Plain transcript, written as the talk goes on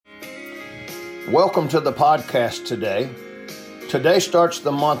Welcome to the podcast today. Today starts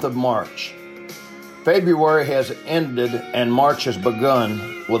the month of March. February has ended and March has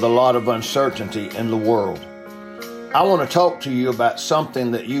begun with a lot of uncertainty in the world. I want to talk to you about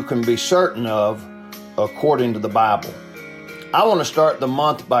something that you can be certain of according to the Bible. I want to start the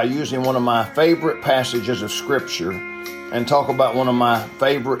month by using one of my favorite passages of Scripture and talk about one of my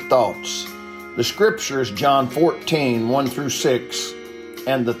favorite thoughts. The Scripture is John 14, 1 through 6,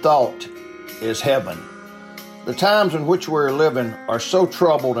 and the thought is heaven. The times in which we're living are so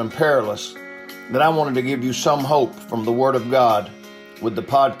troubled and perilous that I wanted to give you some hope from the Word of God with the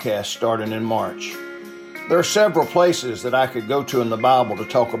podcast starting in March. There are several places that I could go to in the Bible to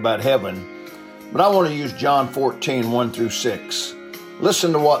talk about heaven, but I want to use John 14, 1 through 6.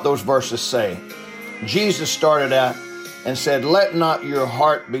 Listen to what those verses say. Jesus started out and said, "Let not your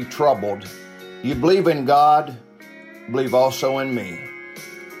heart be troubled. You believe in God, believe also in me.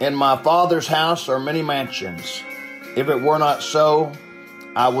 In my Father's house are many mansions. If it were not so,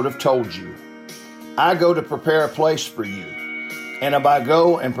 I would have told you. I go to prepare a place for you. And if I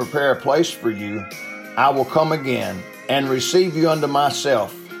go and prepare a place for you, I will come again and receive you unto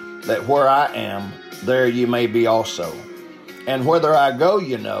myself, that where I am, there ye may be also. And whither I go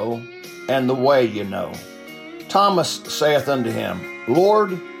you know, and the way you know." Thomas saith unto him,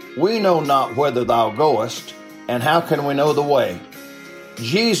 "Lord, we know not whither thou goest, and how can we know the way?"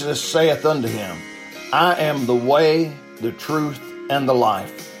 Jesus saith unto him, "I am the way, the truth, and the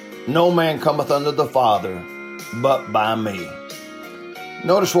life. No man cometh unto the Father, but by me."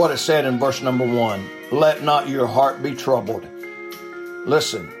 Notice what it said in verse number 1. Let not your heart be troubled.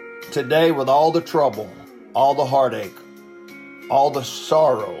 Listen, today with all the trouble, all the heartache, all the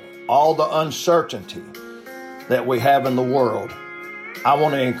sorrow, all the uncertainty that we have in the world, I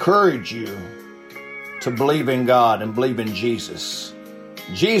want to encourage you to believe in God and believe in Jesus.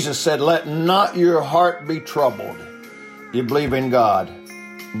 Jesus said, "Let not your heart be troubled. You believe in God,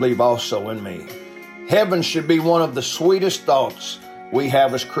 believe also in me." Heaven should be one of the sweetest thoughts we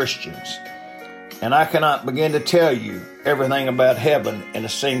have as Christians. And I cannot begin to tell you everything about heaven in a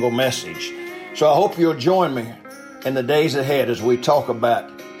single message. So I hope you'll join me in the days ahead as we talk about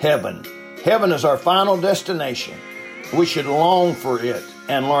heaven. Heaven is our final destination. We should long for it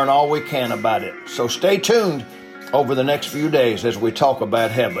and learn all we can about it. So stay tuned over the next few days as we talk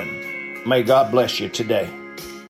about heaven. May God bless you today.